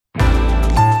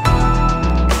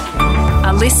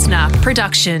listener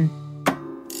production.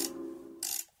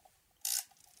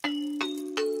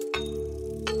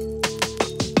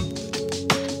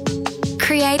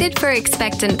 Created for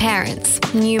expectant parents,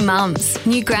 new mums,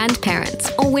 new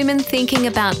grandparents, or women thinking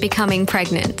about becoming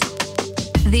pregnant.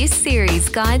 This series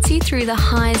guides you through the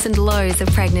highs and lows of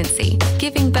pregnancy,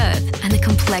 giving birth, and the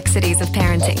complexities of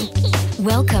parenting.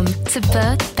 Welcome to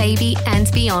Birth, Baby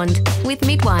and Beyond with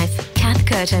midwife Kath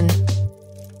Curtin.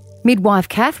 Midwife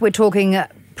Kath, we're talking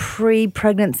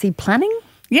pre-pregnancy planning?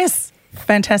 Yes,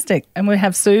 fantastic. And we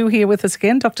have Sue here with us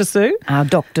again, Dr. Sue.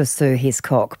 Dr. Sue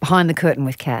Hiscock, behind the curtain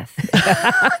with Kath.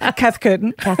 Kath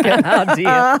Curtin. Kath Curtin. Oh,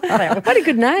 dear. What a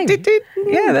good name.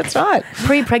 Yeah, that's right.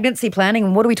 Pre-pregnancy planning,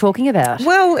 and what are we talking about?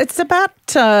 Well, it's about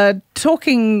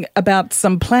talking about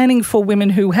some planning for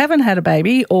women who haven't had a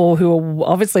baby or who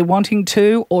are obviously wanting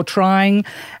to or trying.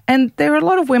 And there are a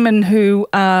lot of women who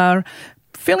are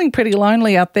feeling pretty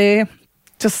lonely out there,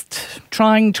 just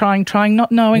trying,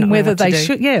 not knowing whether they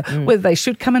should, whether they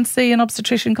should come and see an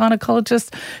obstetrician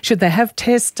gynecologist, should they have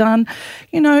tests done,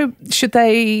 do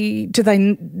they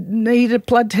need a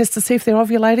blood test to see if they're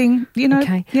ovulating,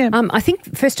 Okay. Yeah. I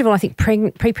think, first of all,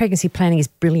 pre-pregnancy planning is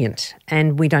brilliant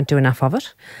and we don't do enough of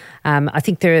it. I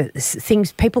think there are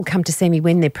things, people come to see me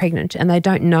when they're pregnant and they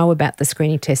don't know about the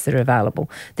screening tests that are available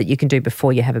that you can do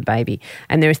before you have a baby.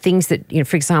 And there are things that,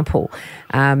 for example,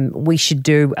 we should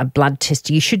do a blood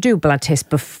test. You should do a blood test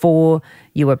before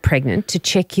you are pregnant to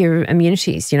check your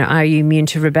immunities. Are you immune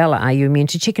to rubella? Are you immune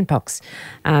to chickenpox?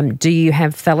 Do you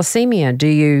have thalassemia? Do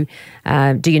you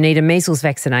need a measles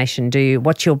vaccination?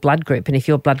 What's your blood group? And if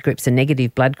your blood group's a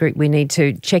negative blood group, we need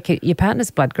to check your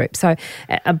partner's blood group. So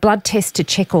a blood test to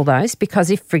check all those, because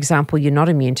if, for example, you're not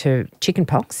immune to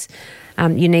chickenpox,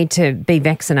 you need to be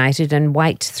vaccinated and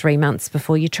wait 3 months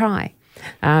before you try.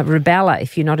 Rubella,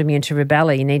 if you're not immune to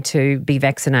rubella, you need to be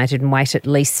vaccinated and wait at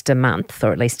least a month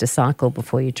or at least a cycle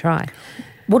before you try.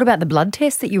 What about the blood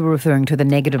test that you were referring to, the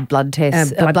negative blood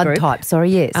test, blood type?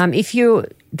 Sorry, yes.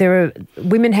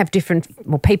 Women have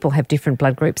different, people have different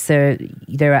blood groups. There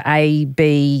are A,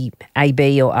 B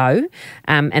or O,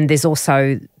 and there's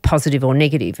also positive or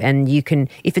negative. And you can,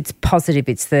 if it's positive,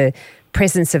 it's the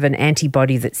presence of an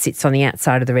antibody that sits on the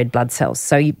outside of the red blood cells.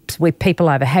 So where people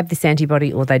either have this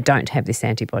antibody or they don't have this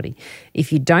antibody.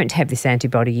 If you don't have this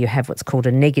antibody, you have what's called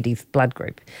a negative blood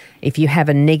group. If you have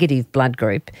a negative blood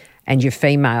group and you're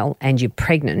female and you're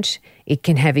pregnant, it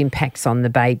can have impacts on the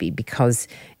baby, because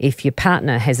if your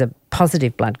partner has a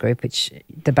positive blood group, which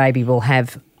the baby will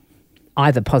have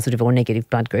either positive or negative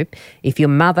blood group, if your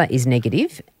mother is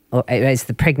negative, or as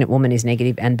the pregnant woman is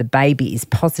negative and the baby is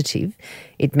positive,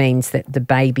 it means that the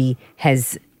baby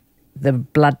has the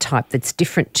blood type that's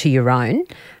different to your own,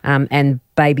 and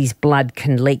baby's blood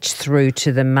can leach through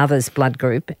to the mother's blood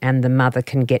group and the mother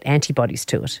can get antibodies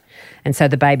to it. And so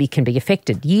the baby can be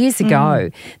affected. Years ago,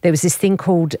 there was this thing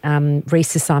called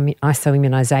rhesus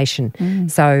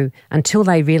isoimmunisation. So until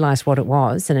they realised what it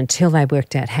was and until they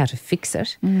worked out how to fix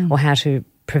it or how to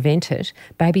prevent it,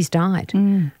 babies died.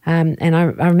 And I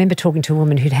remember talking to a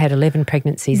woman who'd had 11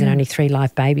 pregnancies and only 3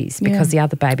 live babies because the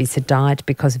other babies had died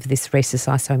because of this rhesus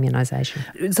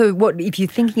isoimmunisation. So what, if you're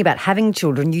thinking about having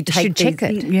children, you should check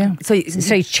it. Yeah. So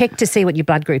you check to see what your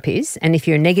blood group is, and if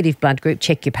you're a negative blood group,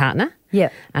 check your partner. Yeah.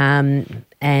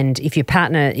 And if your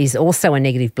partner is also a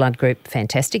negative blood group,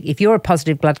 fantastic. If you're a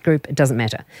positive blood group, it doesn't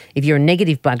matter. If you're a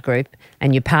negative blood group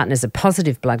and your partner's a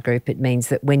positive blood group, it means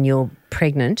that when you're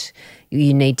pregnant,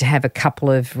 you need to have a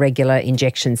couple of regular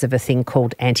injections of a thing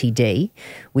called anti-D,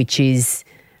 which is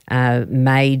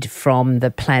made from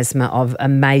the plasma of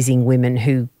amazing women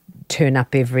who turn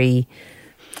up every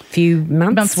few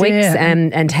months, weeks,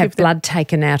 and have blood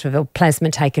taken out of, or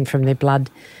plasma taken from their blood,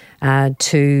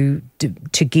 to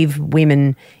give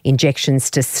women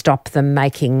injections to stop them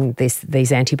making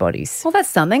these antibodies. Well, that's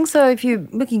something. So if you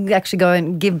can actually go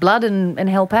and give blood and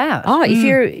help out. Oh,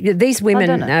 if these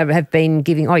women have been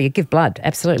giving, you give blood,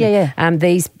 absolutely. Yeah.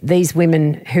 These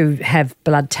women who have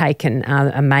blood taken are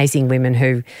amazing women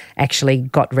who actually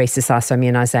got rhesus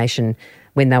isoimmunisation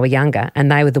when they were younger, and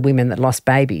they were the women that lost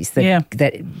babies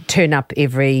that turn up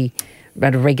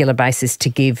at a regular basis to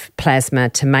give plasma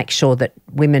to make sure that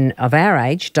women of our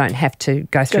age don't have to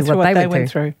go through what they went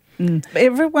through.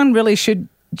 Everyone really should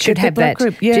should have that.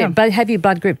 Have your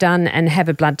blood group done and have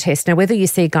a blood test. Now, whether you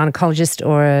see a gynaecologist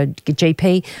or a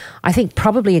GP, I think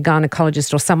probably a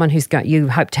gynaecologist or someone you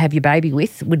hope to have your baby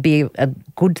with would be a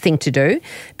good thing to do,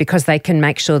 because they can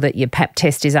make sure that your Pap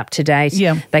test is up to date.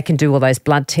 Yeah. They can do all those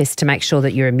blood tests to make sure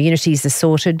that your immunities are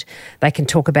sorted. They can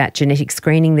talk about genetic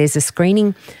screening. There's a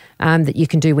screening that you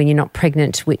can do when you're not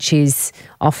pregnant, which is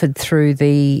offered through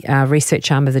the research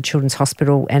arm of the Children's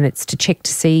Hospital, and it's to check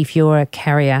to see if you're a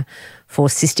carrier for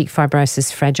cystic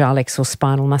fibrosis, Fragile X or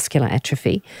spinal muscular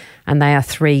atrophy. And they are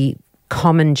 3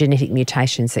 common genetic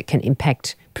mutations that can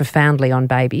impact profoundly on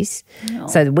babies. Oh.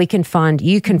 So that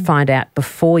you can find out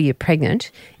before you're pregnant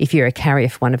if you're a carrier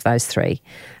for one of those 3.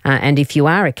 And if you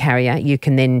are a carrier, you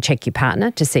can then check your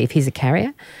partner to see if he's a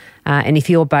carrier. And if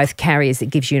you're both carriers, it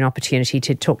gives you an opportunity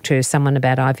to talk to someone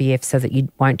about IVF so that you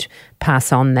won't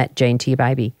pass on that gene to your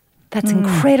baby. That's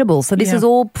incredible. So this is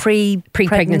all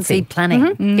pre-pregnancy planning.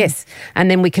 Mm-hmm. Mm. Yes.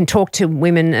 And then we can talk to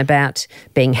women about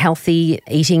being healthy,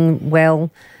 eating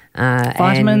well,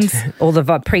 vitamins, and all the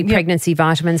pre-pregnancy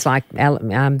vitamins like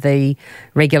the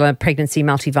regular pregnancy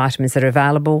multivitamins that are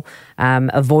available,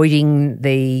 avoiding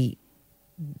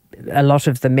a lot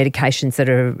of the medications that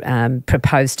are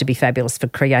proposed to be fabulous for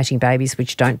creating babies,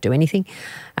 which don't do anything,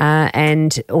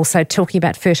 and also talking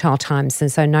about fertile times,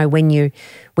 and so know when you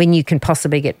can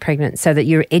possibly get pregnant, so that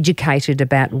you're educated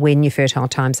about when your fertile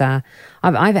times are.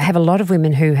 I have a lot of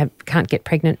women who can't get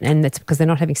pregnant, and that's because they're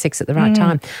not having sex at the right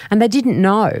time, and they didn't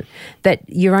know that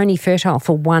you're only fertile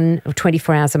for 1 or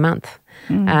 24 hours a month,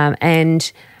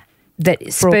 and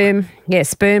that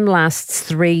sperm lasts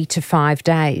 3 to 5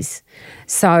 days.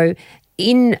 So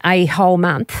in a whole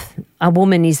month, a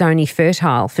woman is only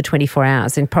fertile for 24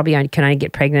 hours and probably can only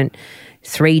get pregnant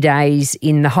 3 days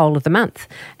in the whole of the month.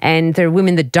 And there are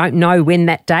women that don't know when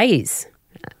that day is.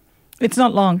 It's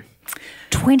not long.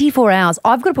 24 hours.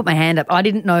 I've got to put my hand up. I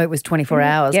didn't know it was 24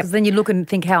 hours, because then you look and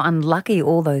think how unlucky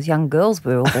all those young girls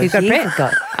were all those years ago.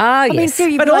 Oh, yes.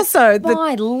 But also,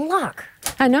 my luck.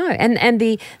 I know, and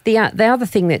the other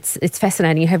thing it's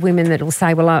fascinating. You have women that will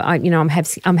say, "Well, I'm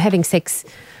having sex,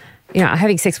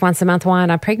 having sex once a month. Why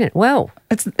aren't I pregnant?" Well,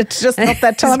 it's just not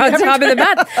that time. It's not time of the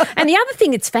month. And the other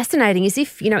thing that's fascinating is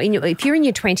if you're in your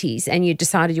 20s and you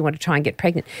decided you want to try and get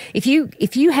pregnant, if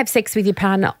you have sex with your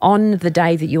partner on the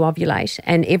day that you ovulate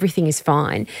and everything is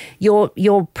fine,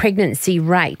 your pregnancy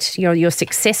rate, your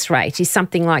success rate is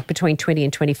something like between 20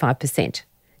 and 25%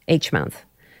 each month.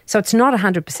 So it's not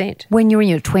 100%. When you're in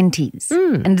your 20s.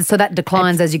 And so that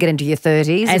declines as you get into your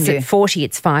 30s. As at 40,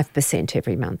 it's 5%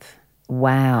 every month.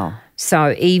 Wow.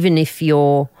 So even if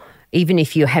you're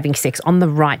having sex on the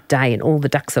right day and all the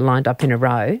ducks are lined up in a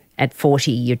row, at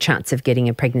 40, your chance of getting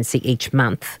a pregnancy each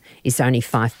month is only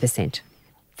 5%.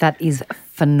 That is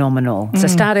phenomenal. So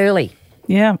start early.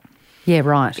 Yeah. Yeah,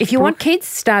 right. If you want kids,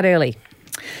 start early.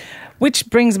 Which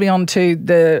brings me on to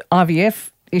the IVF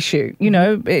issue.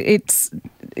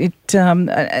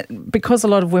 Because a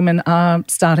lot of women are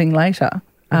starting later.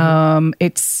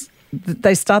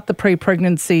 They start the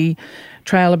pre-pregnancy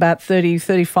trail about 30,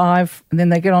 35, and then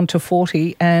they get on to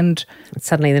 40, and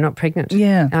suddenly they're not pregnant.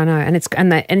 Yeah, I know, and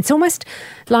it's almost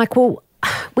like, well,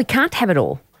 we can't have it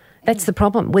all. That's the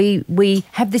problem. We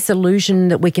have this illusion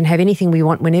that we can have anything we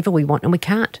want whenever we want, and we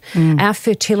can't. Our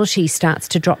fertility starts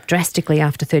to drop drastically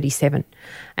after 37.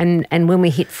 And when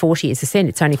we hit 40, as I said,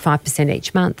 it's only 5%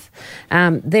 each month.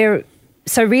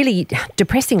 So really,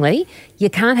 depressingly, you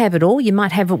can't have it all. You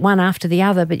might have it one after the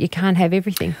other, but you can't have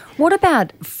everything. What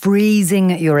about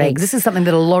freezing your eggs? This is something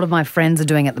that a lot of my friends are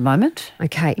doing at the moment.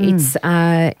 Okay,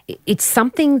 it's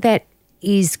something that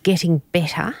is getting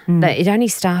better. It only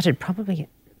started probably,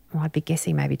 I'd be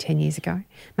guessing maybe 10 years ago,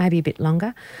 maybe a bit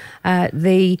longer.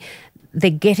 They're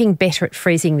getting better at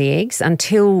freezing the eggs.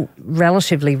 Until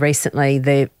relatively recently,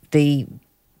 the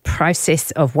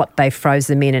process of what they froze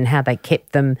them in and how they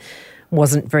kept them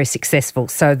wasn't very successful,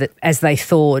 so that as they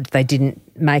thawed, they didn't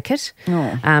make it.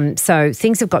 So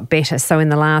things have got better. So in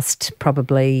the last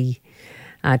probably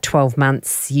 12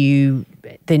 months, you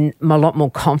then a lot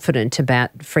more confident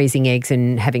about freezing eggs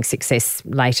and having success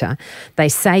later. They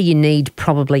say you need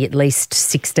probably at least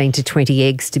 16 to 20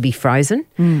 eggs to be frozen,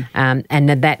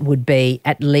 and that would be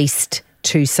at least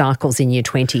 2 cycles in your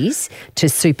 20s to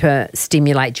super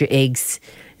stimulate your eggs,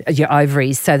 your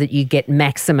ovaries, so that you get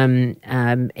maximum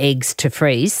eggs to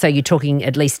freeze. So you're talking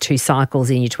at least 2 cycles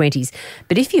in your 20s.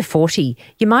 But if you're 40,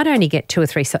 you might only get 2 or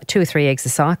 3 eggs a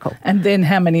cycle. And then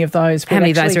how many of those? How many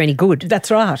of those are any good?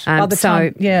 That's right. By the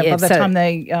time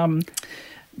they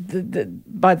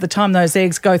by the time those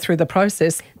eggs go through the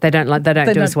process, they don't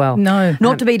do as well. No,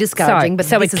 not to be discouraging, but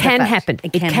so this it is can the fact. happen.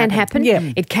 It can happen.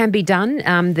 Yeah. It can be done.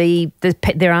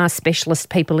 There are specialist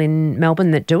people in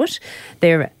Melbourne that do it.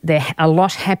 They're a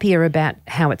lot happier about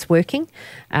how it's working.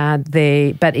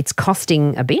 But it's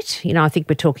costing a bit. I think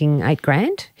we're talking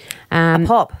 $8,000 A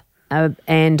pop.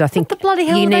 And I think the bloody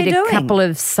hell you are they need a doing? couple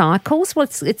of cycles. Well,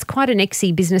 it's quite an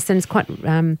exy business, and it's quite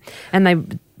and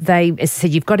they as I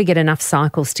said, you've got to get enough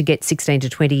cycles to get 16 to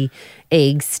 20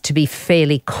 eggs to be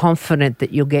fairly confident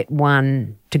that you'll get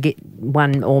one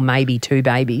or maybe two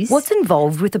babies. What's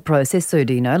involved with the process, Sue?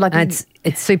 Do you know? Like It's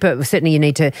super. Certainly, you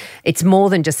need to. It's more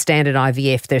than just standard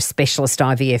IVF. There's specialist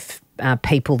IVF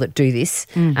people that do this,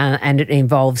 and it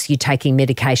involves you taking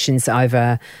medications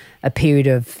over a period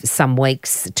of some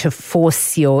weeks to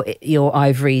force your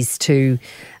ovaries to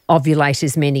ovulate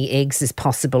as many eggs as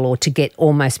possible, or to get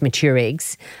almost mature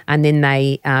eggs, and then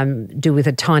they do with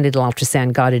a tiny little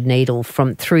ultrasound guided needle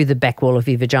through the back wall of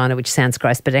your vagina, which sounds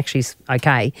gross but actually is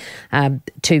okay,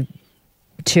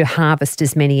 to harvest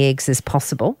as many eggs as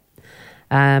possible.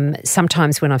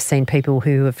 Sometimes when I've seen people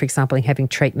who are, for example, having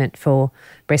treatment for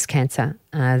breast cancer,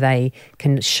 they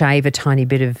can shave a tiny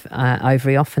bit of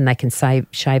ovary off, and they can save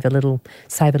a little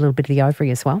bit of the ovary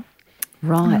as well.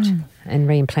 right. And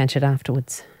reimplant it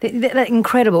afterwards. That's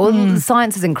incredible. The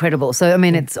science is incredible. So, I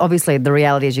mean, it's obviously the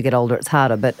reality as you get older, it's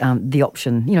harder, but the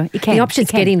option, it can. The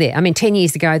option's getting there. I mean, 10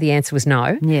 years ago, the answer was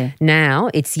no. Yeah. Now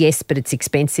it's yes, but it's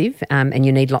expensive and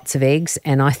you need lots of eggs.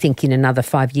 And I think in another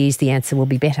 5 years, the answer will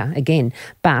be better again.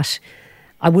 But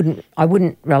I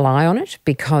wouldn't rely on it,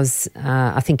 because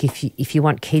I think if you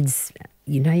want kids,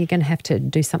 you're going to have to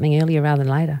do something earlier rather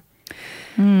than later.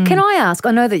 Can I ask,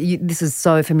 I know that this is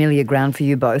so familiar ground for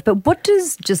you both, but what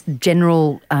does just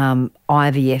general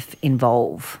IVF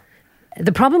involve?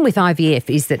 The problem with IVF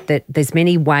is that there's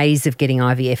many ways of getting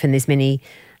IVF, and there's many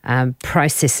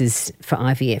processes for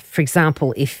IVF. For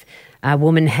example, if a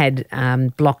woman had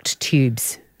blocked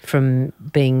tubes from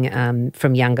being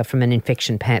from an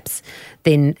infection perhaps,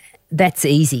 then that's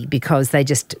easy, because they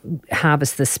just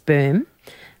harvest the sperm,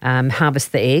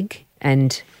 harvest the egg,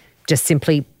 and just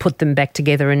simply put them back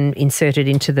together and insert it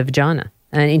into the vagina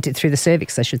and through the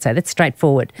cervix, I should say. That's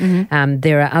straightforward.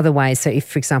 There are other ways. So if,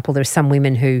 for example, there are some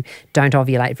women who don't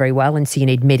ovulate very well, and so you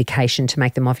need medication to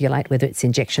make them ovulate, whether it's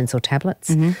injections or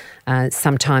tablets.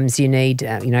 Sometimes you need,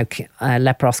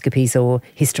 laparoscopies or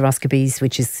hysteroscopies,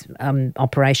 which is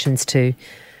operations to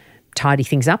tidy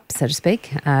things up, so to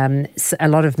speak. So a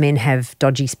lot of men have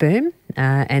dodgy sperm,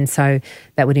 and so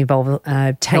that would involve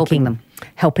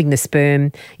helping the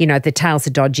sperm. The tails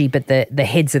are dodgy, but the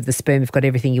heads of the sperm have got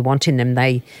everything you want in them.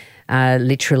 They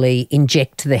literally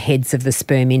inject the heads of the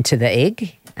sperm into the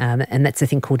egg, and that's a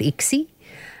thing called ICSI.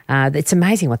 It's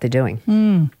amazing what they're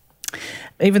doing.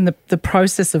 Even the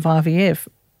process of IVF,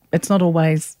 it's not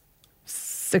always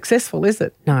successful, is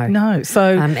it? No.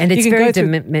 So and it's very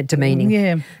demeaning.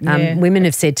 Yeah. Women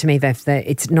have said to me that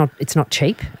it's not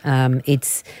cheap.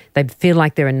 They feel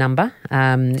like they're a number.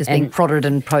 Just being prodded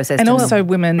and processed. And also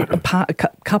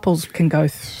couples can go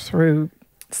through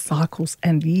cycles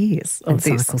and years of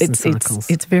this.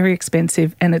 It's very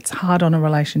expensive, and it's hard on a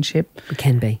relationship. It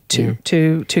can be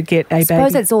to get a baby. I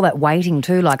suppose it's all that waiting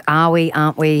too, like are we,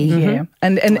 aren't we? Yeah.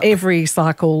 And every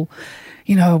cycle,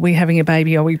 are we having a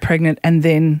baby? Are we pregnant? And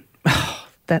then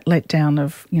that letdown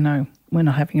of, we're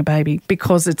not having a baby,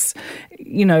 because it's,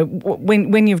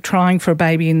 when you're trying for a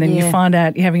baby and then you find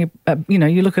out you're having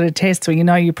you look at a test or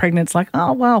you're pregnant, it's like,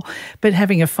 oh, well, but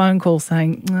having a phone call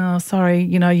saying, oh, sorry,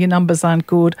 your numbers aren't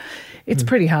good, it's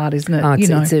pretty hard, isn't it? Oh,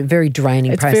 it's a very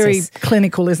draining process. It's very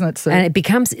clinical, isn't it, Sue? And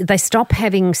they stop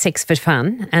having sex for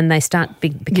fun and they start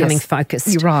becoming focused.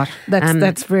 You're right.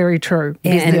 That's very true.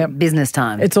 Business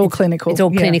time. It's all clinical. It's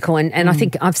all clinical. And I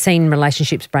think I've seen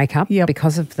relationships break up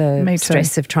because of the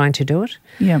stress of trying to do it.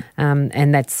 Yeah.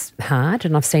 And that's hard.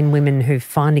 And I've seen women who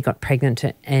finally got pregnant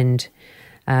and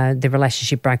the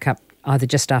relationship broke up either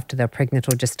just after they were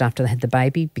pregnant or just after they had the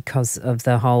baby, because of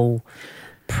the whole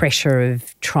pressure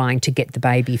of trying to get the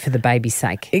baby for the baby's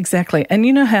sake. Exactly. And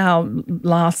you know how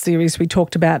last series we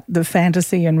talked about the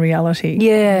fantasy and reality?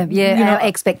 Yeah. Our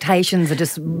expectations are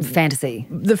just fantasy.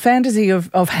 The fantasy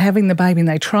of having the baby, and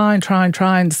they try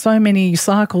and so many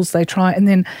cycles they try, and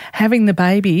then having the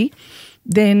baby,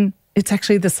 then it's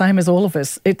actually the same as all of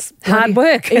us. It's hard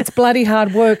work. It's bloody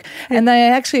hard work. And they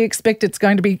actually expect it's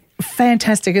going to be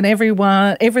fantastic and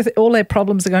all their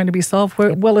problems are going to be solved.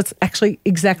 Well, it's actually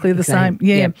exactly the same.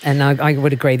 Yeah. And I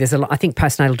would agree. There's a lot. I think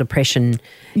postnatal depression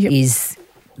is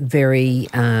very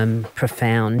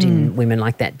profound in women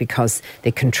like that, because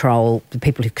the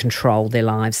people who control their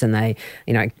lives, and they,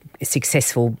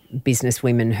 successful business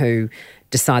women who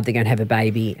decide they're going to have a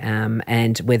baby,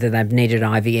 and whether they've needed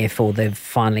IVF or they've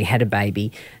finally had a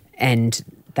baby, and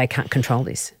they can't control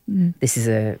this. This is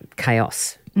a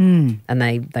chaos, and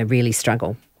they really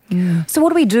struggle. So what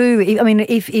do we do? I mean,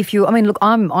 if you, I mean, look,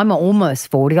 I'm almost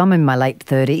 40. I'm in my late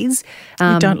 30s.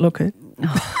 You don't look it.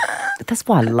 That's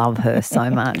why I love her so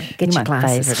much. Get your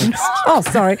glasses. Oh,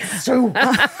 sorry.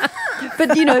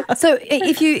 But so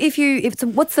if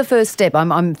what's the first step?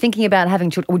 I'm thinking about having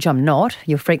children, which I'm not.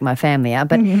 You'll freak my family out.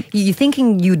 But you're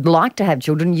thinking you'd like to have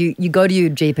children. You go to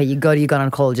your GP. You go to your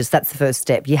gynecologist. That's the first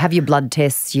step. You have your blood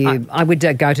tests. I would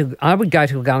go to a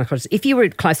gynecologist. If you were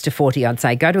close to 40, I'd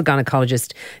say go to a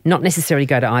gynecologist. Not necessarily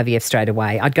go to IVF straight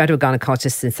away. I'd go to a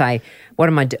gynecologist and say, what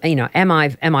am I doing? Am I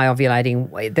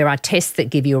ovulating? There are tests that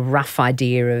give you a rough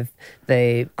idea of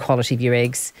the quality of your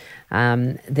eggs.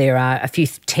 There are a few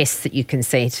tests that you can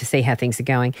see to see how things are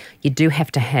going. You do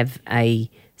have to have a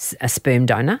sperm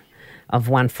donor of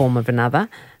one form or another.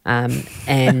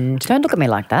 And don't look at me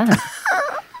like that.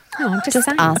 No, I'm just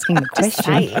saying. Asking the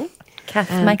question.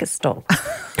 Kath, make it stop.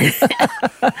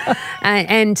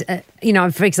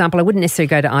 For example, I wouldn't necessarily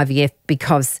go to IVF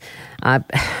because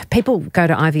people go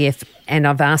to IVF, and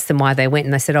I've asked them why they went,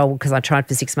 and they said, because I tried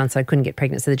for 6 months, I couldn't get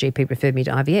pregnant, so the GP referred me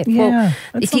to IVF. Yeah,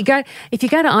 well, if you go to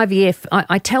IVF,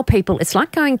 I tell people it's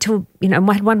like going to, I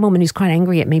had one woman who's quite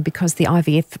angry at me because the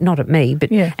IVF, not at me,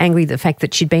 but angry at the fact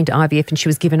that she'd been to IVF and she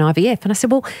was given IVF. And I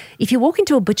said, well, if you walk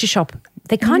into a butcher shop,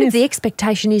 they kind of, the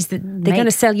expectation is that they're going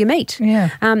to sell you meat. Yeah.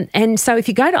 And so if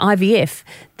you go to IVF,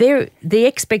 the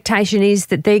expectation is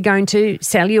that they're going to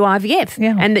sell you IVF,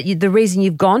 and that the reason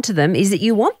you've gone to them is that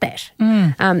you want that.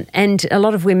 And a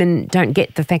lot of women don't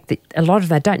get the fact that a lot of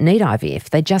them don't need IVF.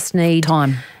 They just need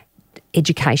time,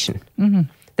 education.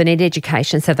 They need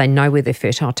education so they know where their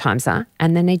fertile times are,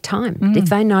 and they need time. If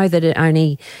they know that it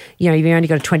only, you've only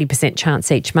got a 20%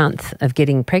 chance each month of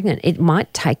getting pregnant, it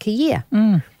might take a year.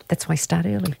 That's why start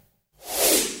early.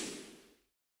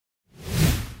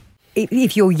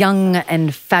 If you're young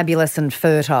and fabulous and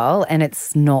fertile and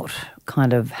it's not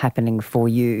kind of happening for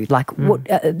you, like what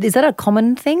is that a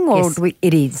common thing, or Yes.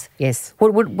 it is? Yes.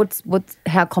 What's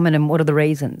how common, and what are the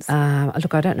reasons?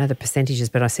 Look, I don't know the percentages,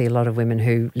 but I see a lot of women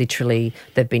who literally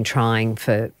they've been trying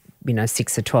for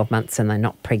 6 or 12 months and they're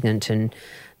not pregnant, and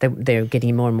they're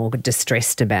getting more and more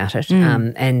distressed about it.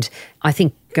 And I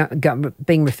think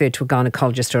being referred to a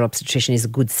gynecologist or an obstetrician is a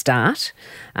good start,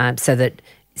 so that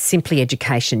simply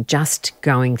education, just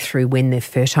going through when their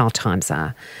fertile times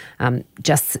are,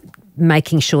 just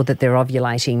making sure that they're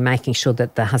ovulating, making sure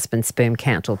that the husband's sperm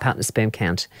count or partner's sperm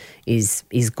count is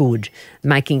good,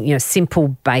 making simple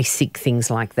basic things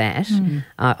like that.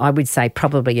 I would say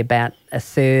probably about a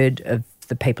third of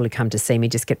the people who come to see me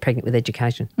just get pregnant with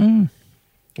education.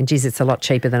 And geez, it's a lot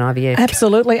cheaper than IVF.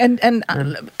 Absolutely. And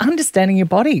understanding your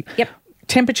body. Yep.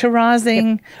 Temperature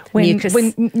rising, Mucus.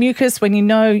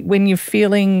 when you're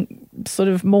feeling sort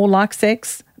of more like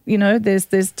sex,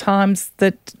 there's times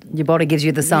that Your body gives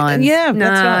you the signs. Yeah, No,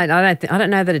 that's right. I don't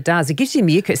know that it does. It gives you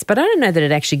mucus, but I don't know that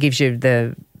it actually gives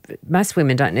you most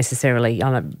women don't necessarily,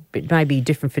 it may be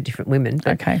different for different women.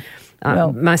 But, Okay.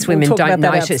 most we'll women talk don't about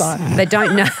that notice. outside. They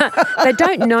don't know. They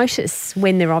don't notice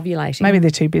when they're ovulating. Maybe they're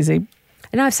too busy.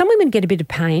 And some women get a bit of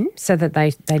pain so that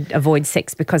they avoid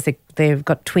sex because they've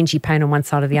got twingy pain on one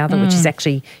side or the other, which is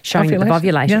actually showing that they've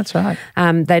ovulated. Yeah, that's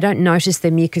right. They don't notice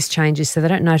their mucus changes, so they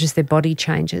don't notice their body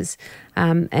changes,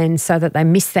 and so that they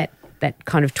miss that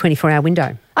kind of 24-hour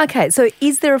window. Okay, so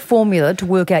is there a formula to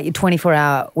work out your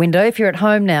 24-hour window? If you're at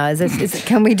home now,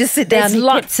 can we just sit down? There's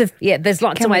lots of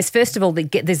ways. First of all,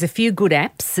 there's a few good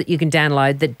apps that you can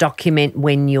download that document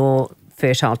when your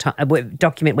fertile time,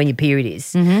 document when your period is,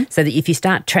 so that if you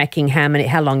start tracking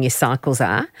how long your cycles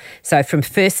are, so from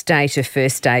first day to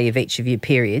first day of each of your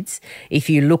periods,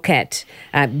 if you look at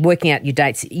working out your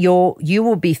dates, you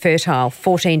will be fertile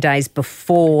 14 days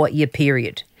before your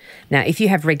period. Now, if you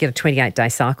have regular 28-day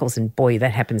cycles, and boy,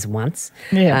 that happens once,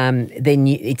 then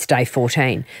it's day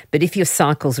 14. But if your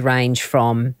cycles range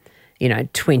from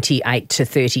 28 to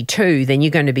 32, then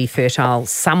you're going to be fertile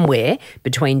somewhere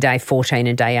between day 14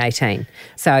 and day 18.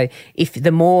 So if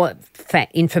the more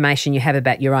information you have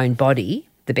about your own body,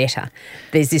 the better.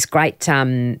 There's this great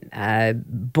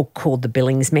book called The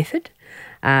Billings Method,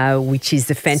 which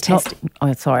is a fantastic...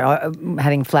 I'm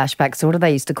having flashbacks. So what do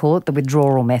they used to call it? The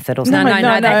withdrawal method or something?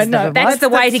 No. That's the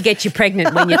way to get you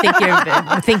pregnant when you think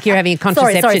you're having a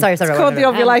contraception. Sorry. It's called the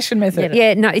ovulation method.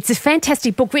 Yeah, no, it's a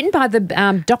fantastic book written by the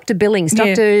Dr. Billings,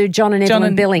 Dr. John and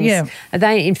Evelyn Billings. Yeah.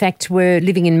 They, in fact, were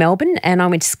living in Melbourne, and I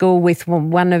went to school with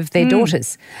one of their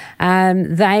daughters.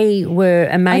 They were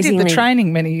amazingly... I did the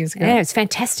training many years ago. Yeah, it's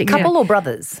fantastic. Couple or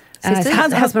brothers? sisters?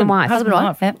 Husband, wife. Husband,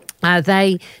 wife. Yep.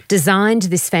 They designed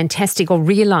this fantastic, or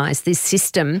realised this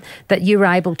system that you were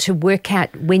able to work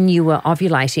out when you were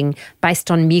ovulating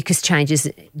based on mucus changes.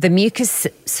 The mucus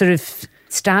sort of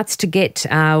starts to get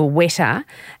wetter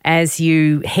as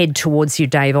you head towards your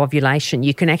day of ovulation.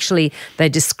 You can actually, they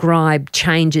describe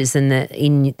changes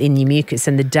in your mucus,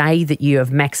 and the day that you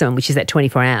have maximum, which is at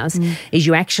 24 hours, is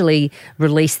you actually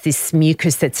release this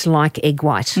mucus that's like egg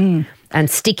white. And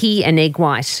sticky and egg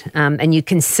white, and you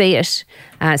can see it.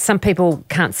 Some people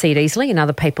can't see it easily, and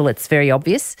other people it's very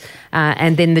obvious.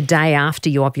 And then the day after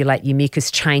you ovulate, your mucus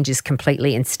changes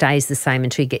completely and stays the same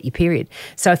until you get your period.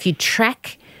 So if you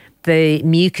track the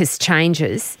mucus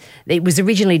changes, it was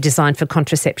originally designed for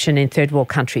contraception in third world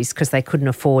countries because they couldn't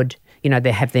afford,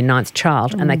 they have their 9th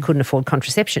child and they couldn't afford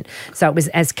contraception. So it was,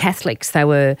 as Catholics, they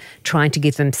were trying to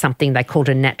give them something they called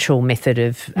a natural method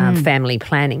of family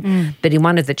planning. But in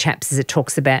one of the chapters, it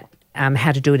talks about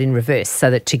how to do it in reverse so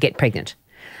that to get pregnant.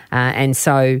 And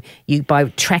so by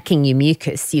tracking your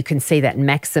mucus, you can see that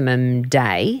maximum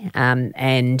day,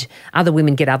 and other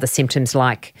women get other symptoms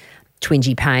like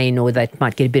twingy pain, or they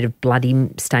might get a bit of bloody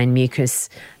stained mucus,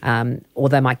 or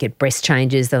they might get breast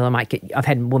changes, or they might get, I've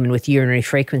had a woman with urinary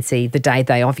frequency the day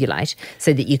they ovulate,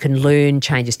 so that you can learn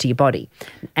changes to your body.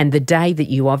 And the day that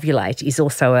you ovulate is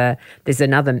also there's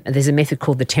a method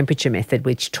called the temperature method,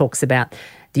 which talks about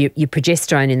your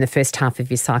progesterone in the first half of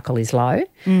your cycle is low,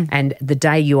 and the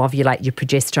day you ovulate, your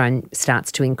progesterone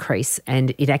starts to increase,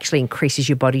 and it actually increases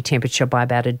your body temperature by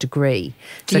about 1 degree.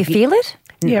 Do you feel it?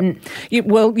 Yeah.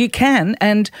 You can.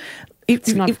 And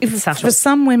for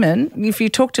some women, if you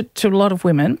talk to a lot of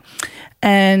women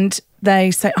and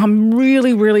they say, I'm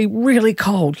really, really, really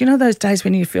cold. You know those days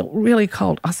when you feel really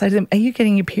cold? I say to them, are you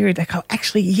getting your period? They go,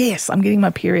 actually, yes, I'm getting my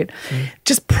period.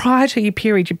 Just prior to your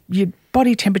period, your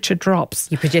body temperature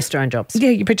drops. Your progesterone drops.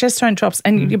 Yeah, your progesterone drops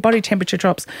and your body temperature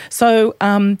drops. So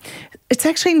it's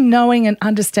actually knowing and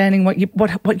understanding what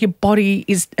your body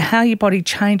is, how your body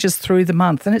changes through the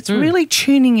month. And it's really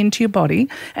tuning into your body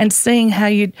and seeing how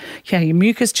your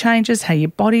mucus changes, how your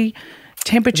body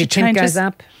temperature changes. Goes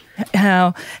up.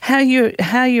 How you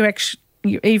actually,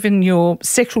 even your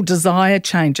sexual desire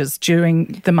changes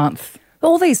during the month.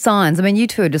 All these signs, I mean, you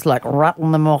two are just like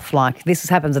rattling them off like this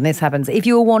happens and this happens. If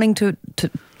you were wanting to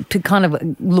kind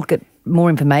of look at more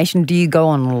information, do you go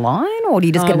online or do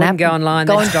you just get an app? Go online,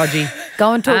 that's dodgy.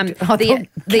 Go and talk.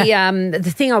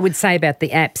 The thing I would say about the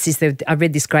apps is that I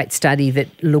read this great study that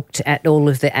looked at all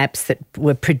of the apps that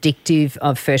were predictive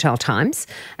of fertile times,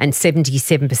 and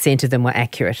 77% of them were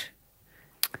accurate,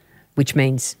 which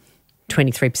means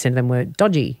 23% of them were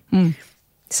dodgy.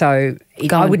 So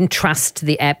I wouldn't trust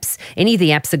the apps. Any of the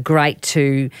apps are great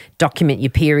to document your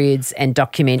periods and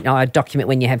document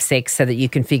when you have sex so that you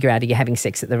can figure out if you're having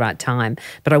sex at the right time.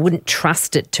 But I wouldn't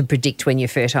trust it to predict when you're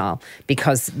fertile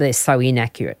because they're so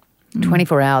inaccurate.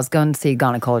 24 hours, go and see a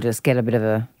gynecologist, get a bit of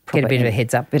a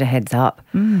heads up. Bit of heads up.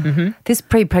 This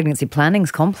pre-pregnancy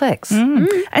planning's complex.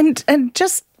 And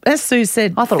just as Sue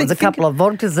said, I thought it was a couple of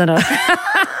vodkas in it.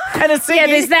 And yeah,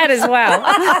 there's that as well.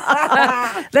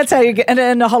 That's how you get,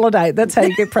 and a holiday. That's how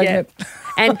you get pregnant.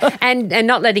 Yeah. And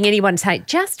not letting anyone say,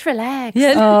 just relax.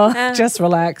 Yeah. Just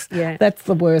relax. Yeah. That's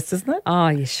the worst, isn't it? Oh,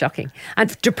 you're shocking.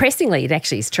 And depressingly, it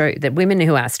actually is true that women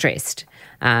who are stressed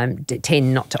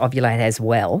tend not to ovulate as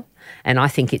well. And I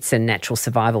think it's a natural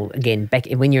survival. Again, back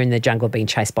when you're in the jungle being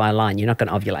chased by a lion, you're not going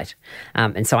to ovulate.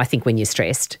 And so I think when you're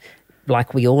stressed,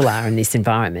 like we all are in this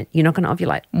environment, you're not going to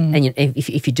ovulate. And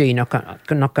if you do, you're not going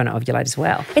to ovulate as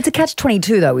well. It's a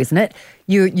catch-22 though, isn't it?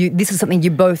 This is something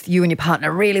you and your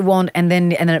partner really want, and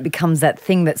then it becomes that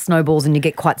thing that snowballs and you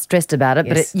get quite stressed about it,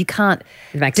 Yes. but you can't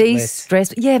makes it worse.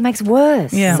 de-stress. Yeah, it makes it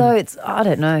worse. Yeah. So it's, I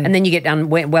don't know. And then you get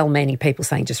well-meaning people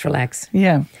saying, just relax.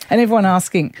 Yeah. And everyone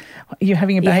asking, are you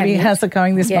having a baby? having it? How's it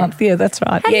going this month? Yeah, that's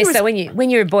right. Yeah, so when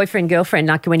you're a boyfriend, girlfriend,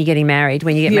 like when you're getting married,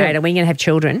 when you get married, or when you're going to have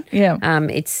children,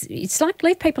 it's like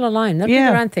leave people alone. They'll do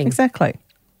their own thing. Exactly.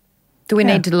 Do we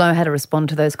need to know how to respond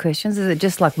to those questions? Is it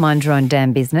just like mind your own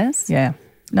damn business? Yeah.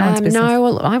 No one's business. No,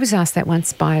 well, I was asked that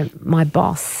once by my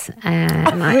boss.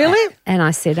 Really? And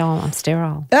I said, I'm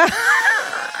sterile.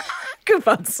 Good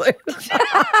fun, Sue.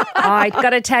 I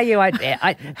got to tell you,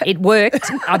 it worked.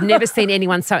 I've never seen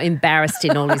anyone so embarrassed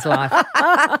in all his life.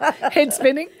 Head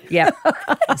spinning. Yeah.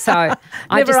 So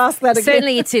Never ask that again.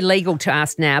 Certainly it's illegal to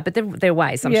ask now, but there are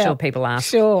ways I'm sure people ask.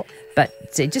 Sure. But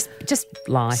just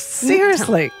lie.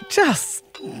 Seriously, just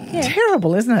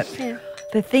terrible, isn't it? Yeah.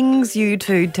 The things you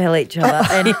two tell each other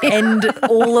and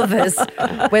all of us,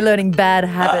 we're learning bad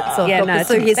habits of Dr.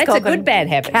 Sue Hiscock. That's a good bad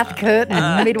habit. Kath Curtin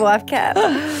and midwife Kath.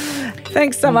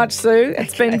 Thanks so much, Sue.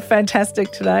 It's been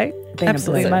fantastic today. Been a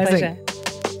Absolutely pleasure. amazing.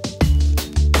 Pleasure.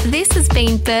 This has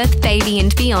been Birth, Baby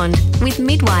and Beyond with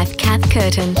midwife Kath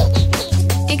Curtin.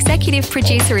 Executive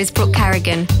producer is Brooke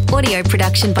Carrigan. Audio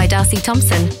production by Darcy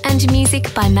Thompson and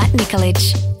music by Matt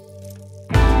Nikolic.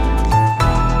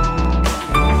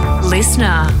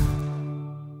 Listener.